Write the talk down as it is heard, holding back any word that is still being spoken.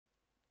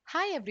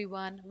Hi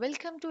everyone,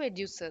 welcome to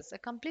EduSYS, a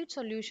complete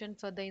solution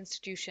for the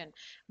institution.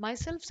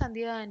 Myself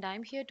Sandhya and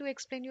I'm here to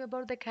explain you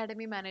about the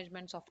Academy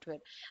Management software.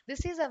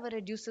 This is our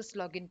EduSYS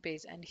login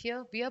page and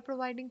here we are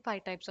providing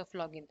five types of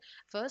login.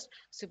 First,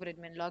 super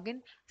admin login,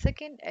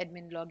 second,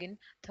 admin login,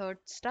 third,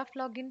 staff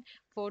login,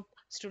 fourth,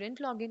 student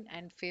login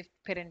and fifth,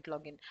 parent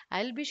login.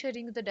 I'll be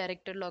sharing the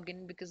director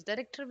login because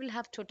director will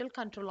have total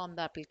control on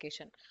the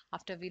application.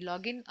 After we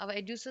log in, our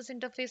EduSYS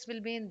interface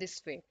will be in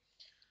this way.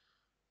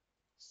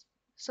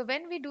 So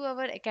when we do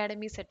our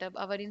academy setup,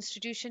 our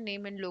institution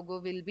name and logo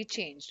will be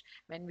changed.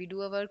 When we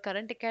do our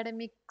current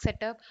academic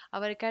setup,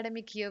 our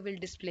academic year will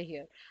display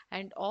here.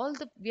 And all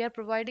the we are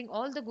providing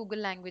all the Google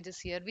languages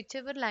here.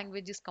 Whichever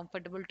language is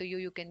comfortable to you,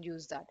 you can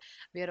use that.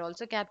 We are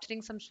also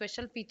capturing some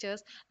special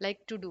features like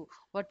to do.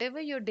 Whatever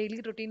your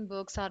daily routine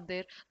works are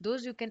there,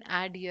 those you can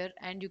add here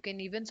and you can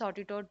even sort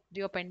it out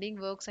your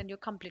pending works and your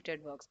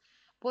completed works.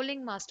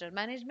 Polling master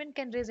management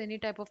can raise any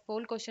type of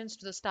poll questions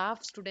to the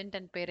staff, student,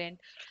 and parent,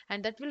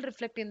 and that will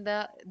reflect in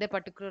the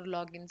particular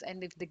logins.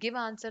 And if they give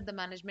answer, the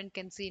management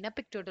can see in a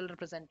pictorial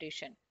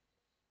representation.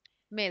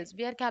 Mails,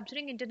 we are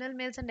capturing internal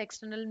mails and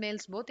external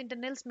mails, both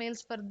internal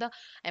mails for the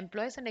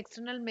employees and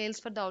external mails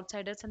for the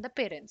outsiders and the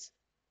parents.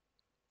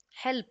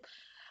 Help,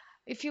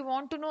 if you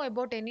want to know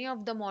about any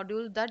of the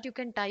module, that you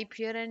can type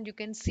here and you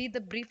can see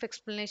the brief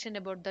explanation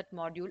about that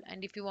module.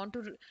 And if you want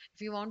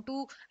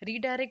to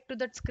redirect to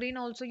that screen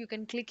also, you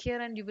can click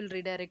here and you will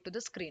redirect to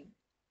the screen.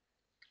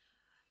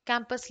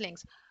 Campus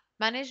links,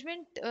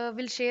 management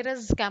will share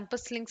us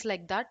campus links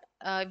like that,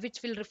 which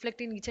will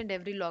reflect in each and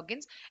every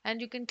logins,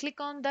 and you can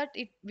click on that,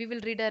 it we will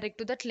redirect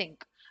to that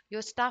link.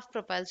 Your staff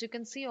profiles, you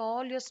can see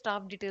all your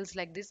staff details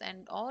like this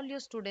and all your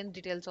student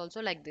details also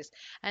like this,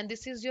 and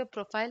this is your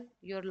profile,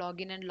 your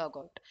login and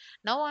logout.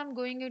 Now I'm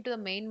going into the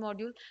main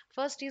module.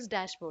 First is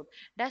dashboard.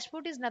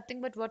 Dashboard is nothing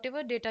but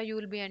whatever data you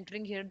will be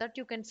entering here, that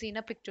you can see in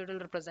a pictorial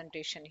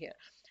representation here.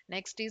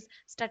 Next is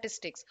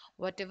statistics,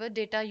 whatever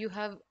data you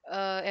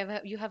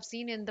have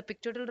seen in the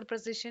pictorial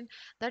representation,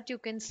 that you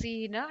can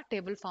see in a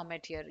table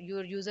format here.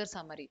 Your user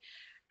summary,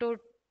 to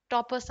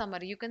topper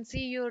summary, you can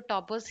see your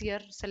toppers here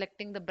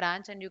selecting the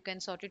branch and you can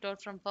sort it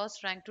out from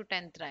first rank to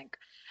 10th rank.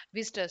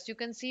 Visitors, you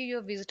can see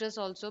your visitors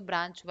also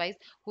branch wise,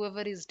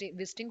 whoever is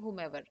visiting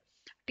whomever.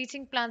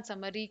 Teaching plan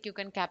summary, you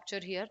can capture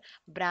here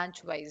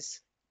branch wise.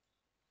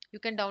 You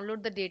can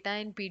download the data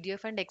in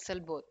PDF and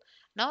Excel both.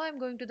 Now I'm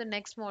going to the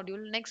next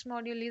module. Next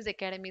module is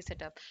Academy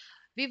Setup.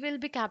 We will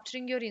be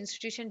capturing your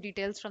institution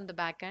details from the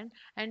backend,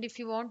 and if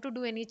you want to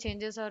do any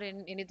changes or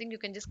anything, you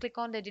can just click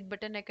on the edit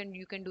button.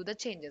 You can do the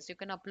changes. You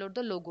can upload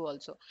the logo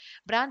also.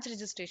 Branch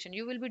registration.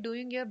 You will be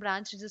doing your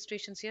branch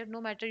registrations here.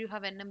 No matter you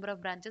have n number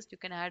of branches, you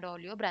can add all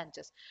your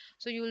branches.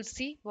 So you will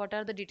see what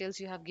are the details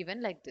you have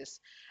given like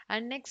this.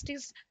 And next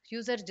is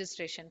user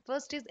registration.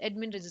 First is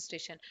admin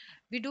registration.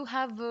 We do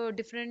have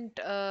different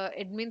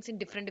admins in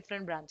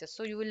different branches,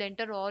 so you will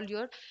enter all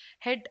your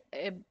head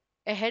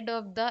ahead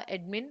of the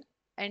admin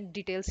and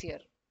details here,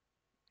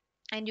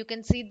 and you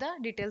can see the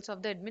details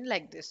of the admin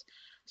like this.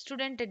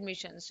 Student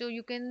admission, so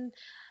you can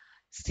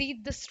see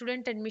the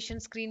student admission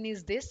screen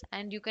is this,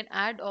 and you can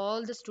add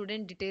all the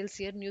student details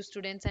here, new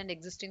students and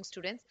existing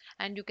students,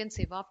 and you can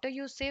save. After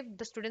you save,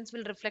 the students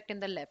will reflect in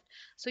the left,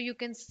 so you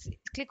can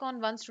click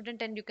on one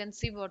student and you can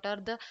see what are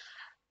the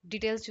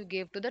details you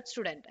gave to that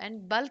student.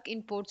 And bulk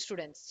import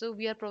students, so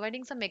we are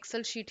providing some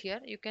Excel sheet here,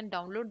 you can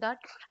download that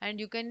and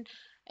you can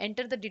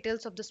enter the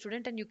details of the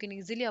student and you can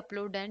easily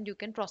upload and you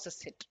can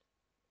process it.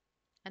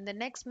 And the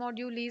next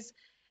module is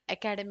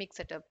academic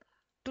setup.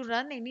 To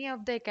run any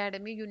of the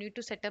academy, you need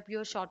to set up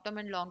your short term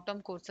and long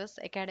term courses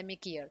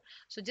academic year.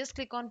 So just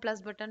click on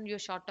plus button, your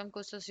short term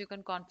courses you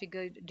can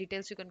configure,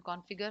 details you can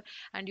configure,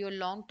 and your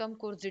long term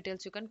course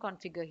details you can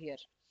configure here.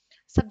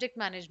 Subject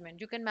management,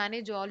 you can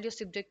manage all your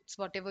subjects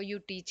whatever you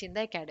teach in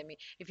the academy.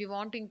 If you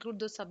want to include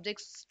those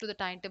subjects to the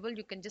timetable,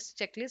 you can just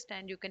checklist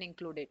and you can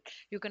include it.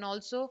 You can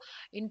also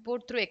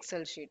import through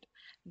Excel sheet.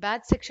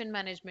 Batch section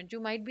management, you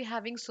might be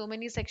having so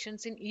many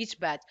sections in each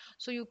batch,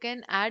 so you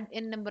can add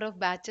a number of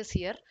batches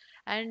here.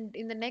 And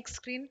in the next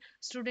screen,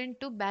 student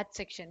to batch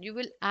section, you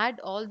will add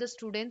all the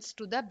students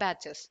to the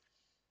batches.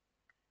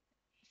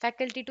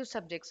 Faculty to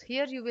subjects,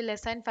 here you will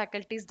assign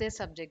faculties their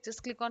subject.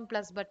 Just click on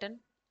plus button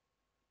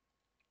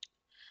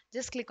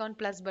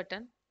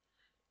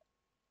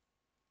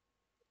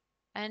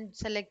and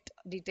select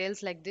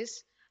details like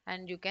this,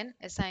 and you can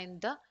assign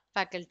the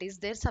faculties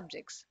their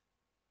subjects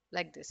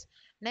like this.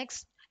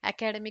 Next,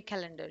 academic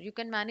calendar, you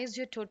can manage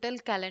your total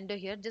calendar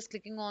here. Just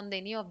clicking on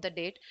any of the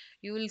date,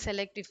 you will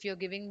select if you're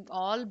giving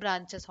all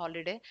branches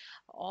holiday,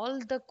 all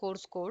the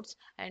course codes,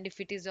 and if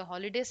it is a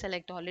holiday,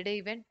 select holiday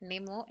event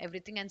name or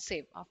everything and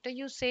save. After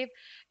you save,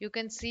 you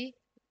can see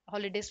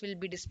holidays will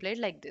be displayed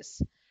like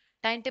this.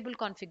 Timetable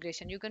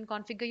configuration, you can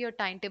configure your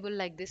timetable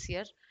like this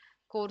here,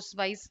 course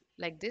wise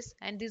like this,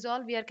 and these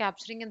all we are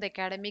capturing in the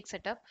academic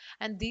setup.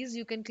 And these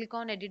you can click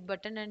on edit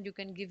button and you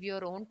can give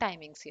your own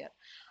timings here.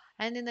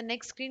 And in the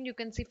next screen you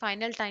can see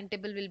final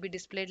timetable will be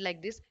displayed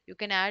like this. You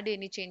can add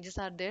any changes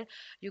are there.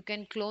 You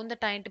can clone the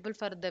timetable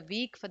for the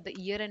week, for the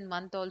year and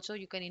month also.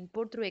 You can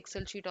input through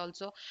Excel sheet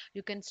also.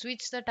 You can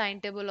switch the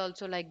timetable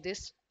also like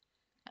this.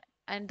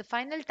 And the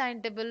final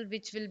timetable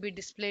which will be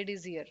displayed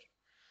is here.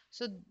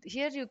 So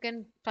here you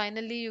can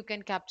finally you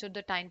can capture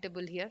the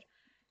timetable here,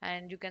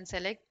 and you can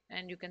select,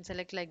 and you can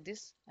select like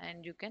this,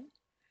 and you can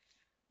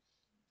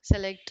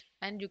select,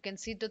 and you can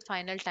see the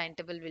final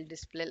timetable will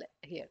display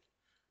here.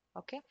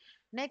 Okay,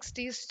 next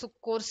is to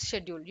course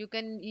schedule. You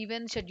can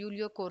even schedule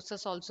your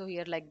courses also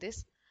here like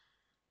this,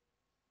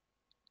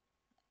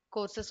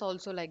 courses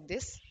also like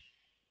this.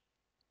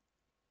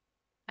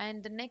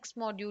 And the next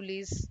module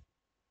is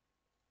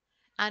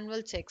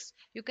annual checks.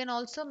 You can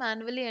also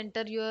manually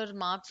enter your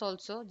marks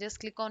also. Just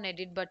click on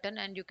edit button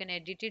and you can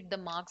edit it the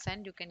marks,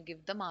 and you can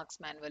give the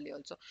marks manually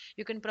also.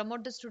 You can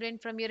promote the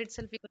student from here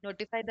itself. You can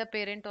notify the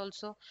parent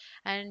also,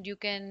 and you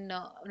can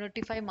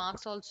notify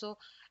marks also,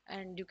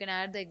 and you can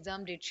add the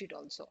exam date sheet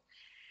also.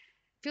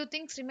 Few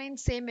things remain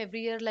same every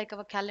year, like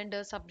our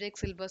calendar, subject,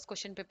 syllabus,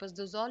 question papers.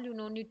 Those all you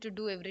no need to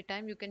do every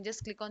time. You can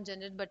just click on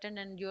generate button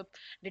and your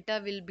data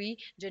will be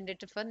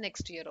generated for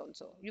next year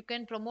also. You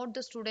can promote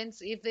the students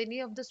if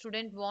any of the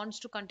student wants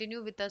to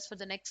continue with us for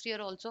the next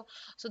year also.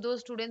 So those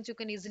students you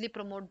can easily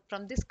promote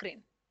from this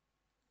screen.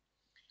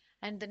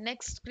 And the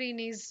next screen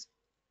is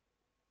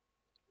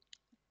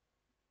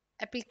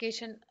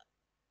application,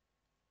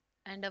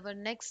 and our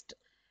next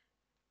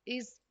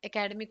is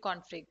academic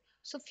config.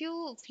 So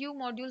few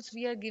modules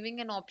we are giving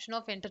an option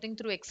of entering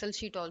through Excel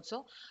sheet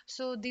also.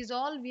 So these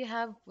all we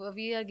have,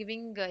 we are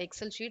giving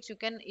Excel sheets. You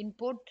can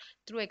import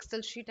through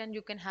Excel sheet and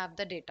you can have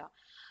the data.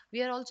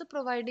 We are also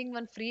providing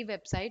one free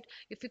website.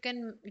 If you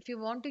can, if you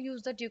want to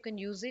use that, you can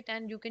use it,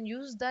 and you can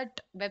use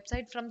that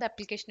website from the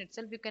application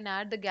itself. You can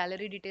add the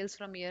gallery details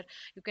from here.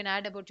 You can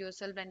add about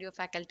yourself and your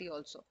faculty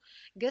also.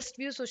 Guest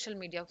view social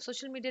media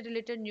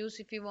related news.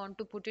 If you want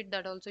to put it,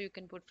 that also you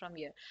can put from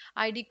here.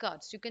 ID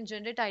cards, you can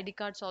generate ID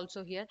cards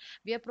also here.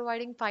 We are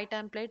providing 5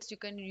 templates. You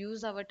can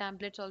use our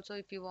templates also.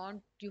 If you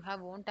want, you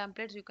have own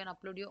templates, you can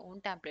upload your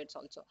own templates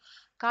also.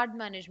 Card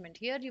management,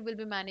 here you will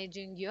be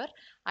managing your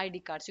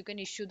ID cards. You can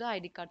issue the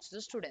ID cards to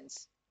the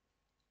students.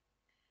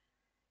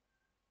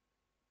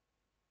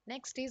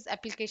 Next is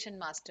application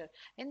master.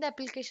 In the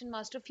application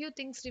master, few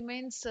things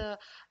remains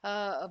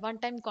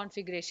one-time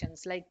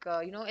configurations, like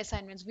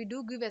assignments. We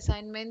do give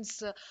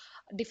assignments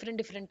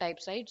different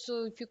types, right?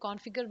 So if you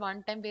configure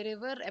one time,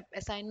 wherever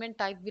assignment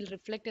type will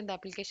reflect in the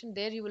application,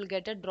 there you will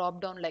get a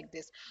drop down like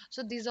this.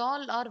 So these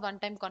all are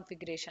one-time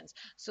configurations.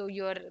 So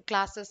your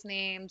classes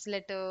names,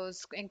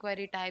 letters,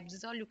 inquiry types,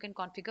 this all you can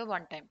configure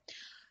one time.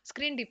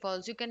 Screen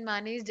defaults, you can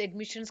manage the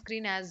admission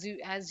screen as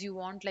you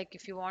want. Like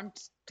if you want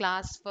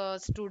class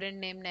first, student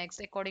name next,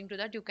 according to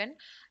that you can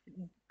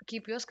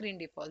keep your screen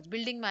defaults.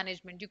 Building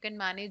management, you can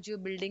manage your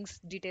buildings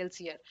details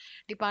here.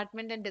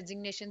 Department and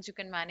designations, you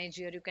can manage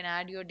here. You can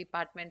add your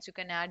departments, you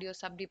can add your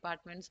sub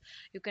departments,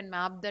 you can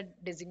map the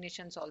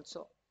designations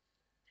also.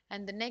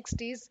 And the next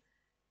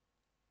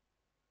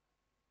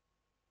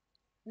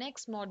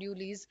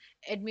module is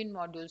admin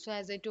module. So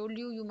as I told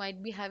you, you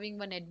might be having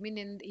one admin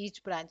in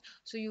each branch.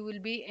 So you will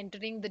be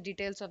entering the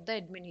details of the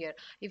admin here.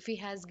 If he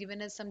has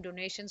given us some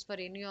donations for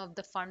any of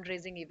the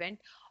fundraising event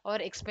or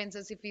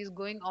expenses, if he is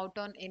going out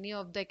on any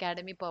of the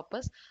academy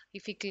purpose,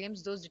 if he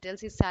claims those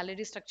details, his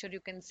salary structure, you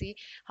can see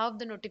how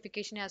the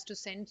notification has to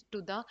send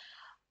to the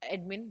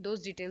admin.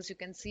 Those details you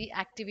can see.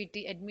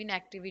 Activity, admin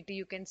activity,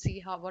 you can see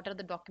how, what are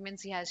the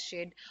documents he has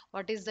shared,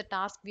 what is the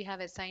task we have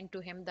assigned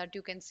to him, that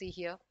you can see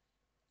here.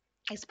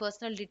 His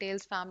personal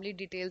details, family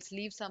details,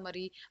 leave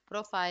summary,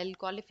 profile,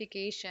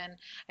 qualification,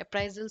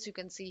 appraisals you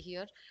can see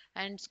here,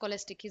 and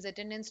scholastic, his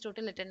attendance,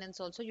 total attendance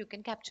also you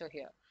can capture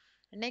here.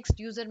 Next,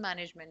 user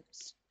management.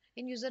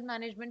 In user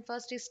management,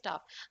 first is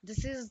staff.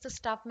 This is the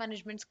staff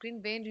management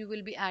screen where you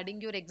will be adding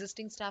your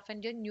existing staff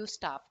and your new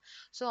staff.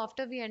 So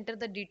after we enter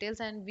the details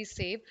and we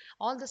save,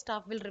 all the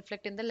staff will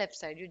reflect in the left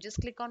side. You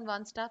just click on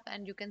one staff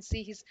and you can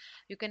see his,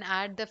 you can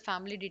add the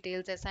family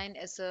details, assign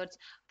asserts,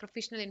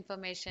 professional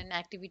information,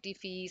 activity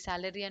fee,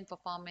 salary and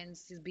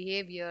performance, his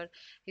behavior,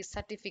 his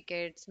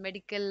certificates,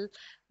 medical,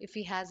 if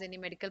he has any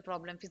medical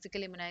problem,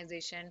 physical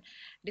immunization,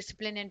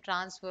 discipline and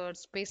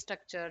transfers, pay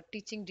structure,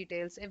 teaching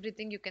details,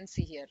 everything you can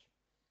see here.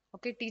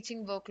 Okay,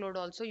 teaching workload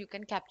also you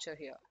can capture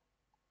here.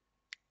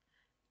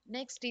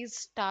 Next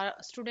is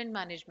student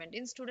management.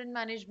 In student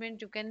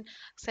management, you can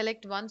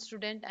select one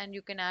student and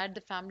you can add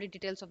the family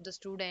details of the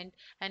student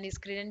and his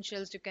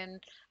credentials. You can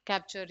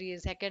capture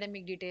his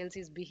academic details,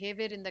 his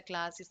behavior in the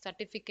class, his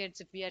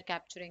certificates if we are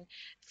capturing.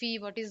 Fee,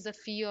 what is the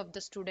fee of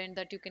the student,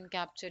 that you can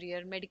capture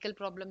here. Medical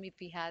problem if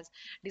he has.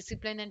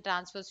 Discipline and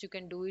transfers, you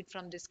can do it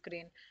from this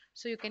screen.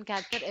 So you can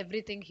capture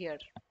everything here.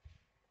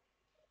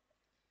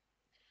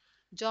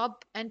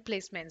 Jobs and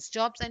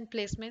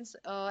placements,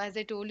 as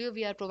I told you,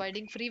 we are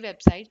providing free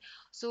website.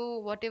 So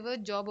whatever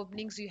job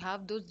openings you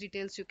have, those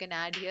details you can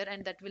add here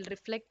and that will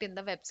reflect in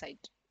the website.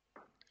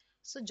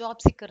 So job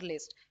seeker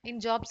list, in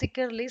job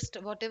seeker list,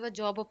 whatever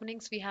job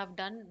openings we have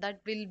done,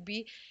 that will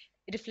be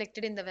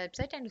reflected in the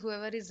website, and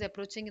whoever is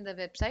approaching in the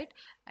website,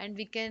 and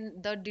we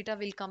can the data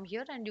will come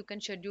here, and you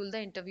can schedule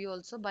the interview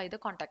also by the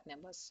contact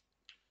numbers.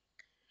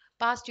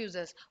 Past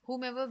users,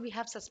 whomever we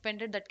have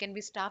suspended, that can be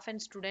staff and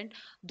student,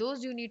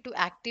 those you need to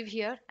active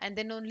here, and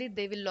then only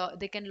they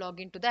can log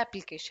into the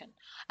application.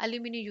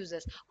 Alumni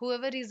users,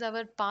 whoever is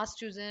our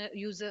past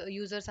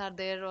users are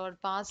there, or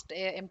past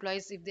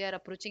employees, if they are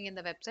approaching in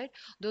the website,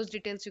 those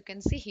details you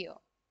can see here.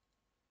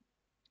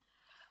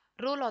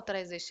 Role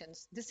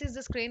authorizations. This is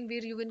the screen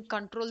where you will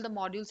control the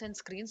modules and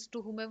screens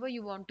to whomever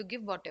you want to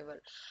give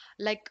whatever.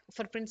 Like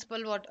for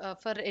principal,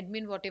 for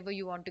admin, whatever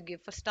you want to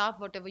give. For staff,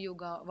 whatever you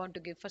want to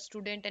give. For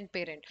student and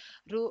parent.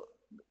 Ro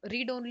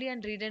read only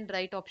and read and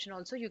write option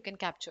also you can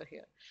capture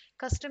here.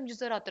 Custom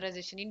user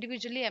authorization.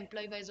 Individually,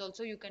 employee wise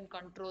also you can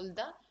control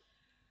the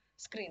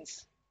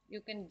screens. You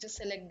can just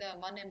select the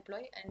one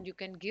employee and you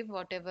can give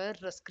whatever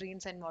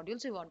screens and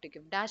modules you want to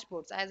give.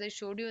 Dashboards, as I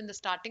showed you in the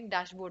starting,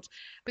 dashboards,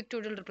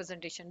 pictorial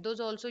representation, those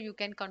also you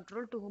can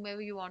control to whomever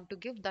you want to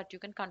give, that you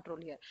can control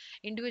here.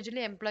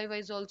 Individually, employee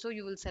wise also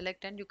you will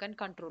select and you can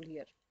control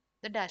here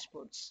the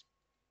dashboards.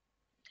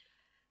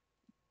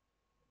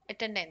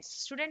 Attendance,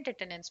 student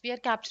attendance, we are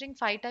capturing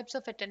five types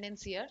of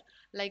attendance here.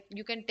 Like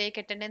you can take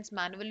attendance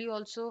manually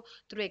also,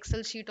 through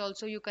excel sheet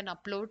also you can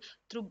upload,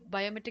 through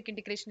biometric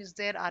integration is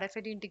there,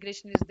 rfid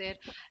integration is there.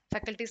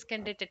 Faculties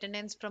can get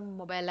attendance from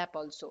mobile app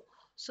also.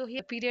 So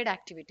here period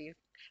activity,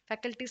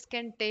 faculties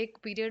can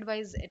take period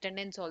wise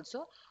attendance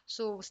also.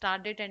 So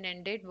start date and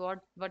end date, what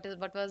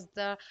was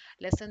the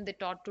lesson they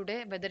taught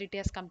today, whether it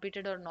has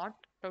completed or not,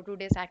 for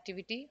today's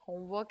activity,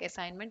 homework,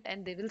 assignment,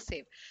 and they will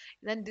save.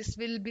 Then this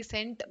will be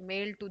sent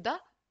mail to the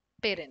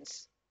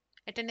parents.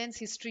 Attendance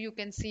history, you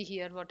can see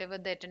here whatever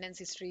the attendance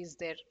history is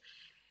there.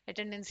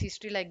 Attendance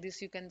history like this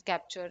you can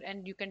capture,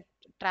 and you can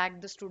track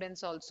the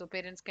students also,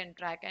 parents can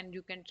track, and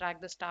you can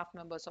track the staff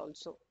members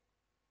also,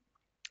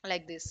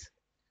 like this.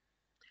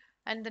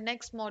 And the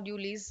next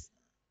module is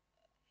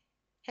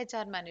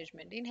HR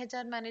management. In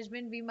HR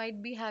management, we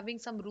might be having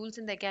some rules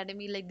in the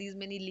academy, like these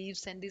many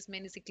leaves and these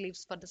many sick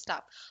leaves for the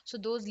staff. So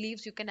those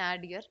leaves you can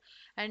add here.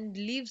 And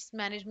leaves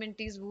management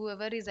is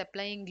whoever is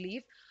applying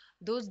leave,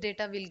 those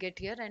data will get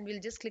here, and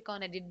we'll just click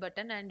on edit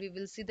button, and we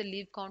will see the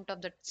leave count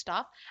of the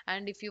staff.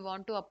 And if you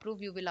want to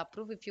approve, you will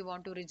approve. If you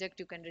want to reject,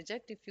 you can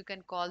reject. If you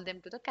can call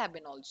them to the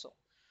cabin also.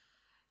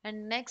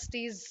 And next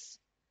is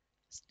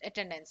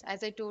attendance.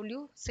 As I told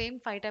you, same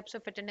five types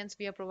of attendance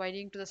we are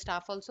providing to the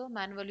staff also.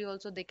 Manually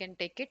also they can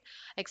take it.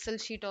 Excel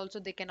sheet also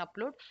they can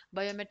upload.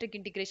 Biometric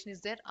integration is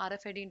there.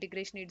 RFID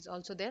integration is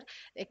also there.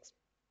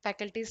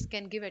 Faculties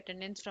can give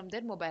attendance from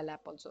their mobile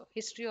app also.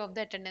 History of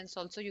the attendance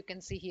also you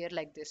can see here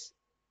like this.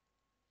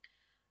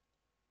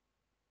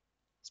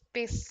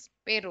 Space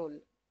payroll,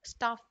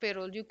 staff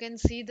payroll, you can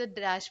see the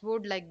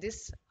dashboard like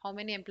this, how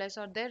many employees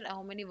are there,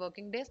 how many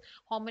working days,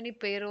 how many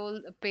payroll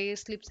pay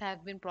slips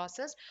have been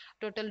processed,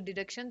 total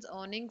deductions,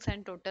 earnings,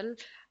 and total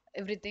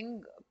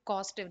everything,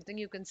 cost, everything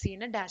you can see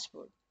in a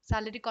dashboard.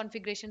 Salary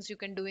configurations you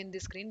can do in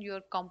this screen,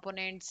 your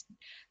components,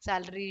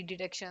 salary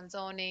deductions,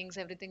 earnings,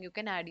 everything you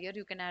can add here.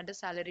 You can add the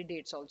salary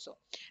dates also.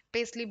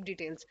 Pay slip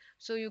details,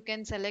 so you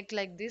can select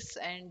like this,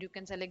 and you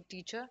can select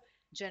teacher,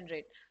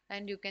 generate,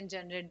 and you can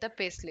generate the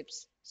pay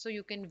slips. So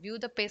you can view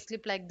the pay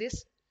slip like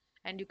this,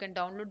 and you can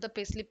download the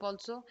pay slip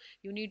also.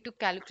 You need to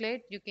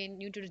calculate, you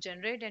need to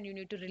generate, and you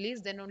need to release,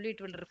 then only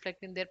it will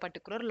reflect in their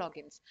particular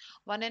logins.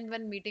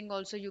 One-on-one meeting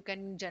also you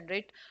can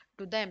generate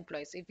to the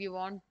employees. If you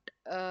want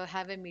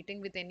have a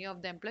meeting with any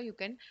of the employee, you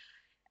can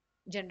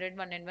generate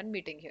one-on-one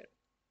meeting here.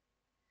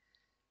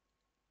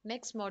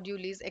 Next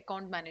module is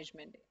account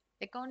management.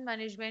 Account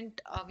management,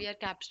 we are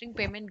capturing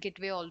payment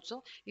gateway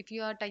also. If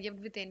you are tied up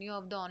with any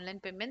of the online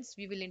payments,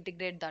 we will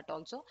integrate that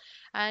also.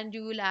 And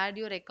you will add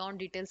your account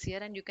details here,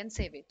 and you can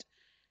save it.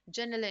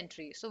 Journal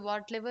entry. So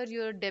whatever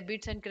your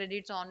debits and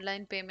credits,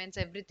 online payments,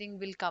 everything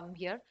will come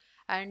here.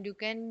 And you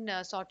can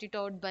sort it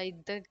out by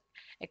the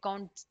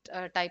account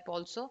type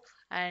also,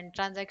 and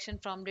transaction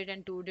from date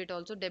and to date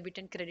also, debit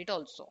and credit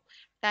also.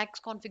 Tax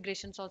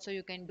configurations also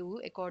you can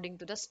do according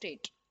to the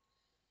state.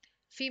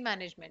 Fee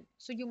management,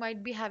 so you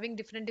might be having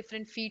different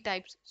fee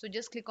types, so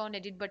just click on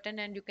edit button,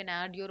 and you can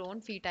add your own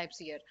fee types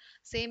here.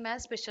 Same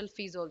as special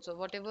fees also,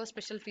 whatever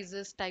special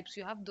fees types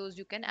you have, those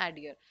you can add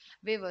here.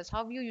 Waivers,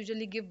 how you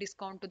usually give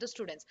discount to the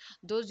students,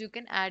 those you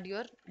can add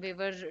your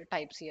waiver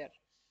types here.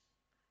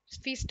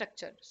 Fee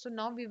structure, so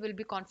now we will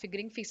be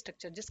configuring fee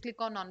structure. Just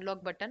click on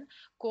unlock button.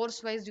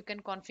 Course wise you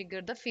can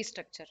configure the fee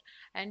structure,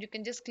 and you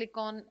can just click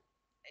on,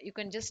 you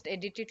can just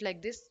edit it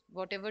like this,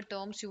 whatever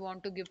terms you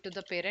want to give to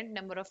the parent,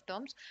 number of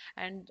terms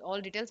and all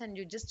details, and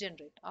you just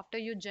generate. After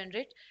you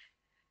generate,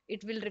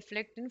 it will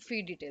reflect in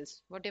fee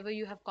details, whatever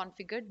you have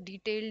configured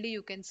detailedly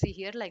you can see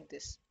here like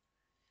this.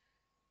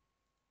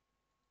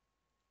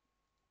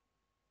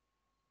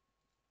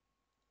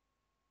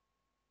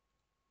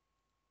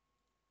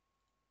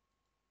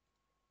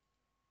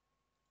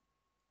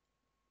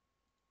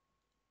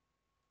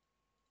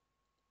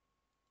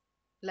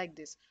 Like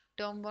this,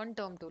 term 1,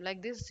 term 2,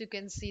 like this you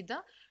can see the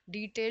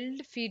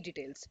detailed fee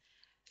details.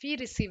 Fee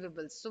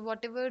receivables. So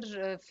whatever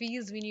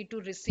fees we need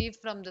to receive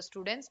from the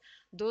students,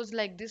 those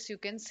like this you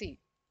can see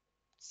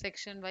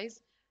section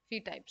wise fee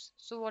types.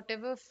 So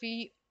whatever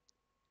fee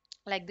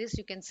like this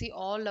you can see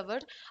all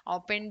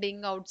our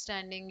pending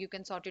outstanding, you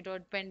can sort it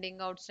out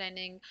pending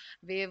outstanding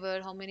waiver,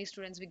 how many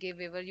students we gave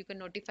waiver, you can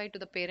notify to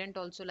the parent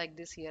also like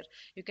this here.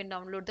 You can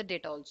download the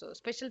data also.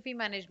 Special fee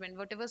management,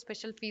 whatever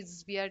special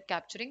fees we are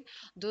capturing,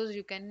 those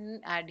you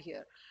can add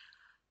here.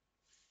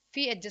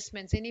 Fee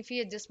adjustments, any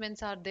fee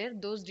adjustments are there,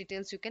 those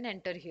details you can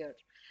enter here.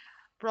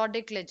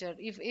 Product ledger,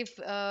 if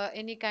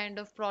any kind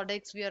of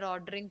products we are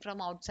ordering from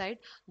outside,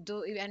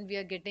 though, and we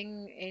are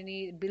getting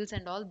any bills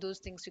and all those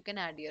things you can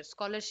add here.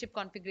 Scholarship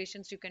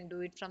configurations, you can do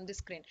it from the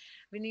screen.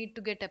 We need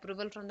to get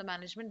approval from the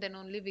management, then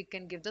only we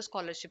can give the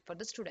scholarship for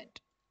the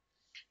student.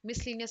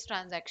 Miscellaneous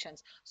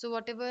transactions, so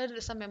whatever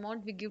some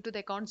amount we give to the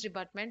accounts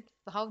department,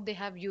 how they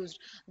have used,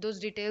 those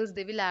details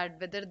they will add,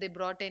 whether they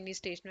brought any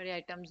stationery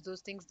items,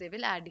 those things they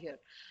will add here.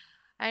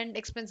 And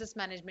expenses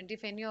management,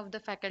 if any of the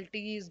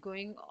faculty is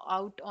going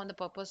out on the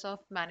purpose of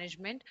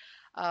management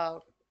uh,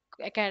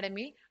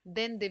 academy,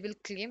 then they will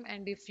claim,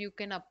 and if you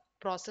can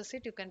process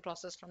it, you can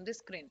process from the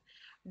screen.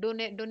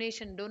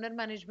 Donation, donor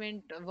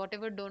management,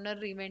 whatever donor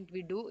event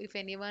we do, if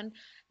anyone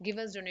give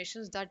us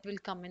donations, that will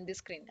come in the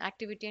screen.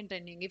 Activity and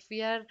training, if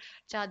we are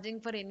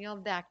charging for any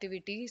of the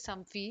activity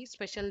some fee,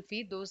 special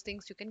fee, those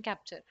things you can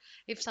capture.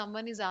 If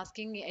someone is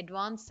asking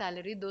advance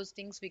salary, those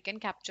things we can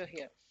capture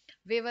here.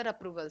 Waiver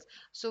approvals,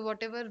 so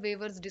whatever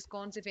waivers,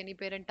 discounts, if any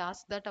parent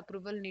asks, that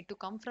approval need to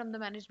come from the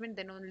management,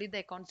 then only the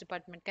accounts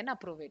department can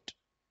approve it.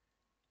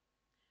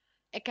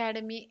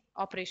 Academy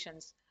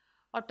operations,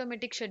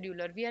 automatic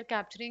scheduler, we are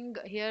capturing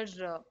here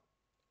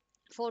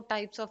four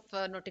types of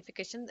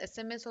notifications.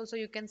 SMS also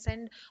you can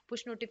send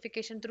push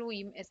notification through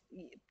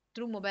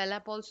through mobile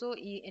app also,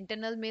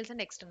 internal mails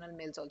and external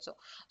mails also.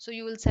 So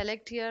you will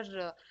select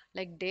here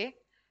like day,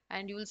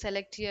 and you will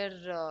select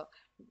here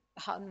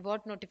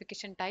what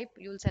notification type,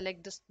 you will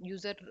select this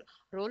user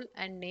role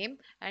and name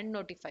and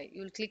notify,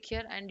 you will click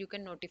here and you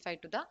can notify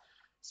to the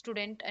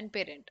student and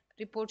parent.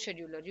 Report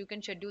scheduler, you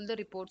can schedule the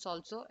reports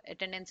also,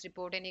 attendance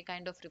report, any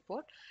kind of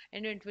report,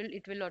 and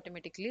it will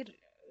automatically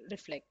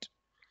reflect.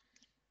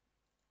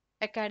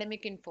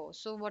 Academic info,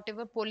 so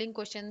whatever polling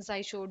questions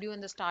I showed you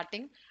in the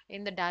starting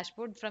in the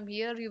dashboard, from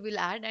here you will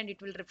add and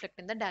it will reflect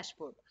in the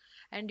dashboard.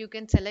 And you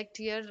can select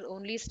here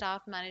only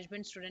staff,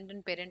 management, student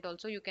and parent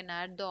also, you can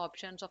add the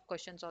options of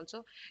questions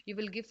also. You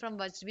will give from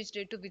which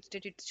date to which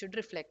date it should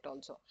reflect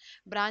also.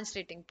 Branch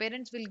rating,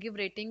 parents will give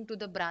rating to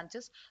the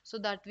branches, so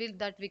that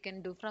we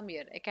can do from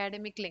here.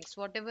 Academic links,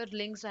 whatever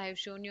links I have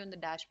shown you on the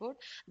dashboard,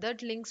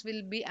 that links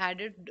will be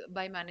added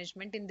by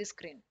management in the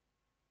screen.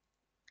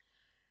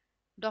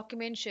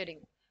 Document sharing,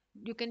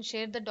 you can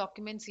share the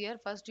documents here.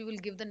 First you will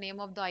give the name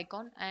of the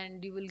icon,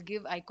 and you will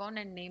give icon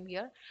and name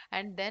here,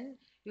 and then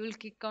you will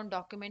click on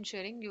document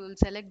sharing, you will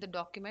select the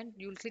document,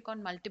 you will click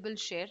on multiple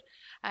share,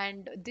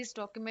 and this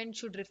document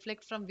should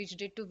reflect from which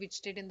date to which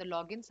date in the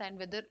logins, and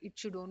whether it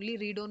should only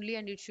read only,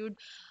 and it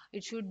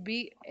should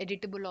be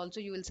editable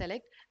also, you will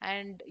select.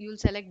 And you will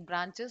select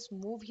branches,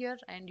 move here,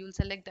 and you will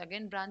select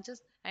again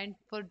branches, and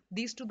for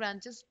these two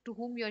branches to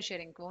whom you are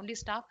sharing, only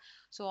staff,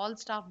 so all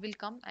staff will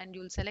come, and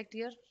you will select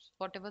here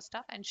whatever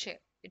staff and share,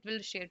 it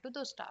will share to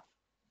those staff.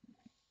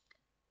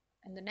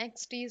 And the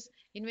next is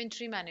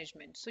inventory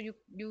management, so you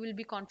will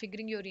be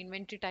configuring your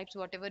inventory types,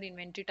 whatever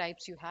inventory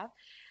types you have.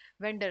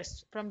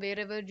 Vendors, from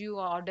wherever you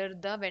order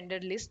the vendor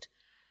list.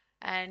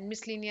 And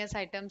miscellaneous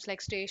items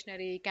like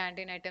stationery,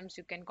 canteen items,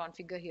 you can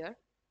configure here.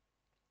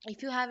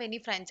 If you have any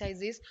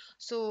franchises,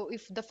 so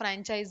if the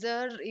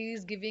franchisor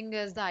is giving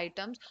us the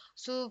items,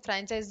 so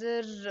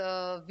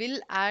franchisor will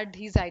add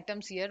his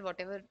items here,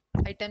 whatever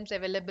items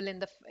available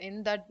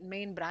in that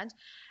main branch.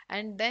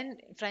 And then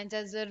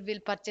franchisor will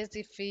purchase,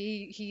 if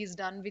he is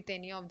done with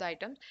any of the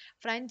items,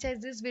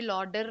 franchises will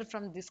order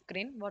from this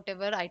screen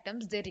whatever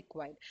items they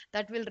require,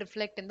 that will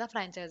reflect in the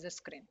franchisor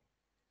screen.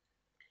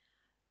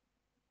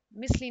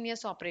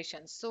 Miscellaneous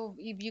operations, so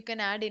if you can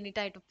add any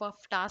type of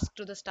task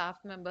to the staff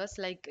members,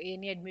 like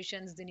any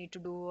admissions they need to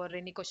do or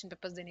any question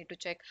papers they need to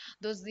check,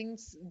 those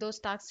things, those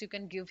tasks you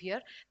can give here,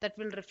 that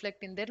will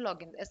reflect in their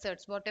login.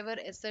 Assets, whatever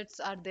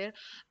assets are there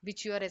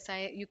which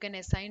you can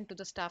assign to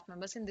the staff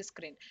members in this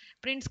screen.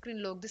 Print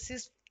screen log, this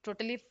is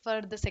totally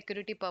for the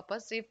security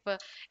purpose.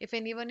 If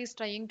anyone is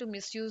trying to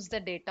misuse the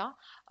data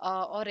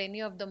or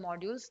any of the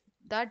modules,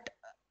 that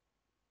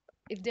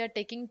if they are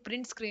taking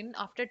print screen,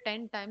 after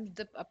 10 times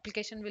the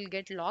application will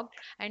get logged,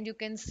 and you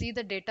can see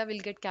the data will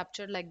get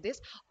captured like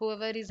this,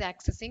 whoever is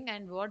accessing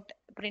and what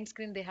print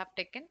screen they have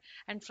taken,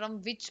 and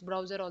from which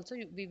browser also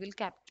we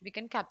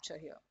can capture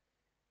here.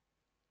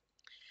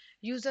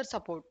 User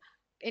support,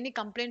 any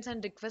complaints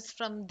and requests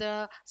from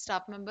the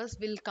staff members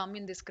will come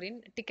in the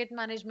screen. Ticket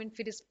management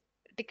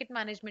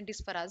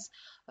is for us.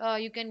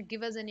 You can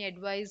give us any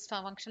advice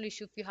for functional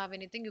issue, if you have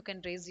anything you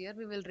can raise here,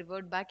 we will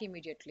revert back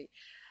immediately.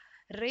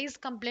 Raise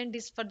complaint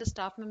is for the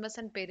staff members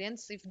and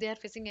parents, if they are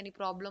facing any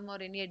problem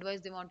or any advice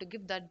they want to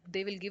give, that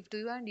they will give to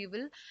you, and you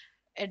will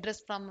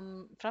address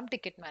from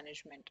ticket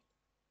management.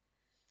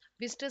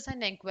 Visitors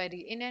and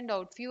inquiry, in and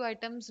out. Few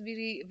items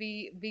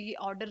we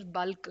order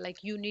bulk,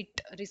 like unit,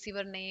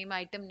 receiver name,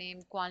 item name,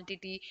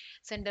 quantity,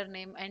 sender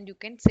name, and you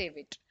can save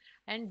it.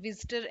 And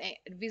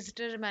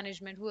visitor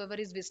management, whoever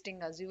is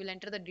visiting us, you will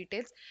enter the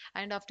details,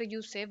 and after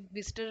you save,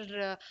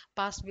 visitor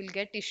pass will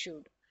get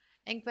issued.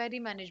 Inquiry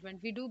management,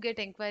 we do get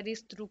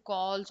inquiries through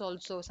calls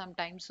also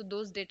sometimes, so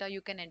those data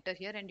you can enter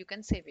here and you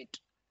can save it.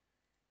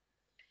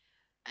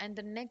 And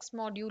the next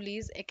module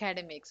is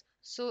academics.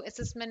 So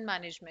assessment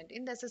management,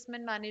 in the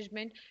assessment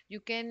management you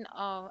can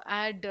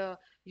add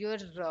your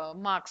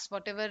marks,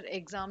 whatever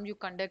exam you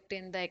conduct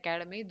in the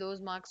academy, those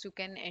marks you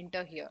can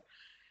enter here.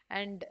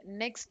 And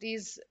next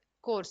is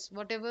course,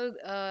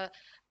 whatever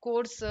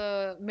course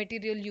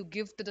material you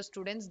give to the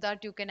students,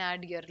 that you can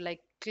add here,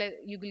 like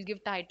you will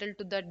give title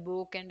to that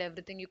book and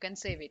everything, you can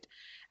save it.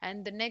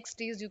 And the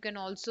next is you can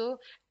also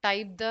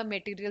type the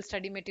material,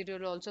 study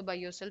material also by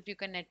yourself, you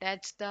can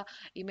attach the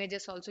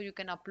images also, you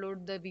can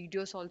upload the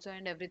videos also,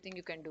 and everything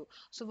you can do.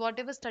 So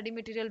whatever study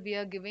material we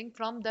are giving,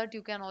 from that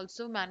you can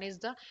also manage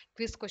the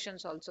quiz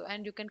questions also,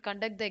 and you can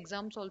conduct the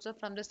exams also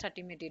from the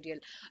study material.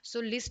 So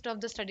list of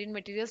the study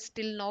materials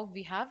till now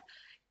we have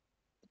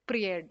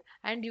created,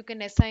 and you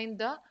can assign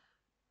the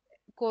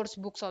course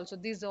books also,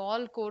 these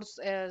all course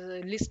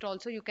list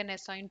also you can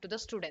assign to the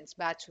students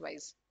batch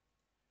wise.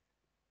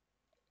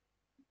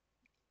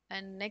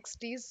 And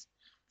next is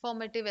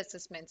formative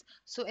assessments.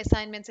 So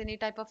assignments, any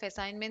type of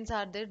assignments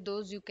are there,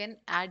 those you can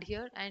add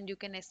here and you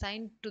can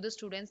assign to the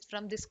students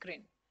from this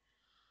screen.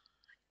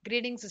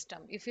 Grading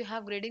system, if you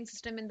have grading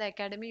system in the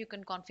academy, you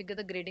can configure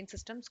the grading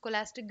system.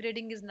 Scholastic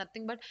grading is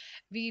nothing but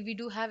we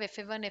do have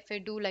fa1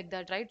 fa2 like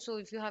that, right? So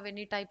if you have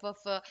any type of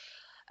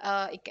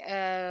ec-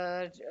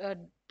 uh, uh,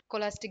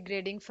 scholastic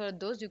grading, for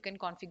those you can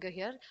configure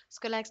here.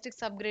 Scholastic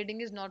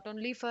subgrading is not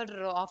only for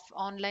off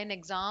online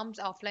exams,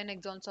 offline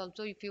exams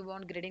also. If you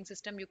want grading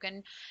system, you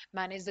can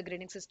manage the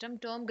grading system.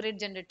 Term grade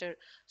generator,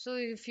 so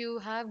if you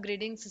have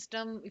grading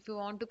system, if you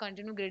want to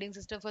continue grading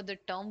system for the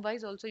term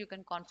wise also, you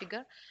can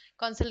configure.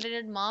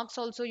 Consolidated marks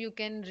also you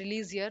can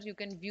release here, you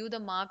can view the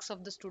marks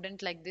of the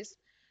student like this.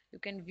 You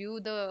can view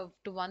the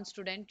to one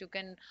student, you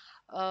can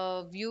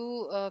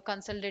view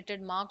consolidated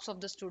marks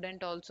of the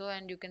student also,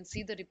 and you can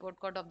see the report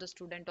card of the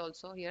student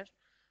also here,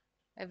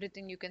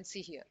 everything you can see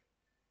here.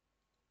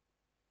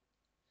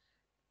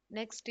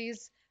 Next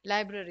is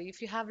library.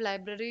 If you have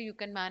library, you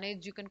can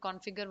manage, you can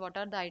configure what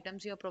are the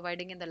items you are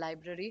providing in the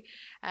library.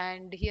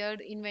 And here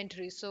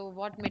inventory. So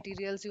what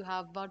materials you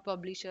have, what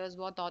publishers,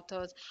 what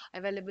authors,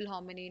 available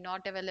how many,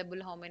 not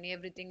available how many,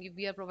 everything.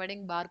 We are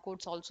providing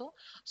barcodes also.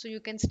 So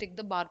you can stick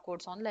the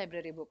barcodes on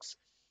library books.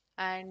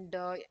 And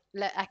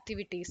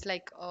activities,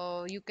 like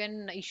you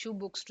can issue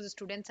books to the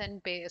students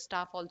and pay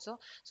staff also.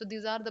 So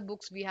these are the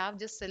books we have,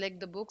 just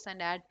select the books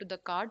and add to the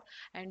card,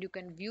 and you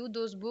can view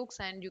those books,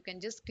 and you can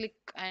just click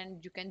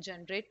and you can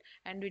generate,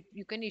 and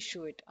you can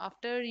issue it.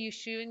 After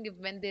issuing, if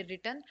when they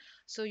return,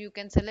 so you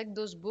can select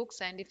those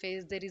books, and if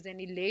there is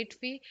any late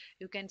fee,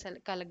 you can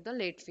collect the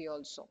late fee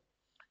also.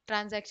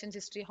 Transactions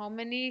history, how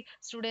many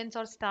students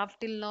or staff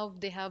till now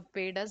they have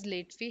paid us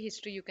late fee,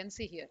 history you can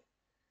see here.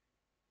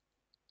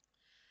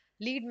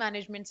 Lead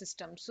management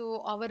system,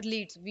 so our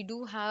leads, we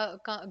do have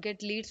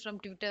get leads from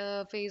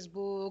Twitter,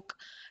 Facebook,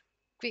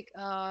 quick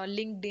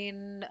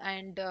LinkedIn,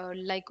 and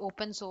like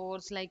open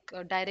source, like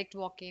direct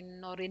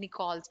walk-in or any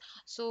calls.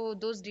 So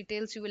those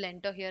details you will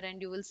enter here and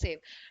you will save.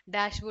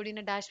 Dashboard, in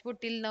a dashboard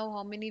till now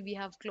how many we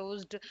have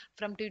closed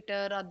from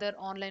Twitter, other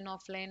online,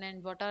 offline,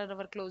 and what are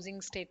our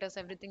closing status,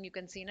 everything you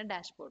can see in a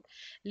dashboard.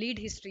 Lead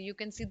history, you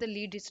can see the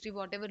lead history,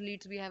 whatever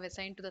leads we have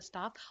assigned to the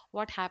staff,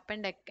 what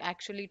happened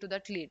actually to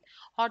that lead.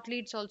 Hot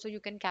leads also you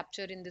can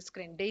capture in the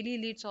screen. Daily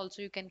leads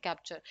also you can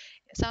capture.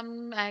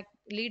 Some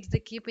leads they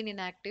keep in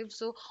inactive,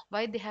 so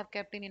why they have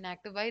kept in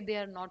inactive, why they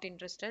are not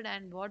interested,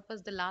 and what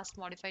was the last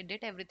modified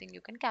date, everything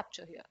you can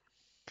capture here.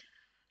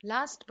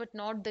 Last but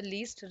not the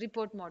least,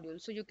 report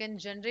module, so you can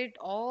generate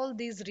all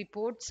these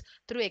reports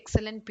through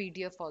Excel and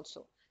PDF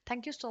also.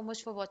 Thank you so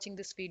much for watching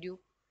this video.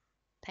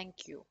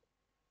 Thank you.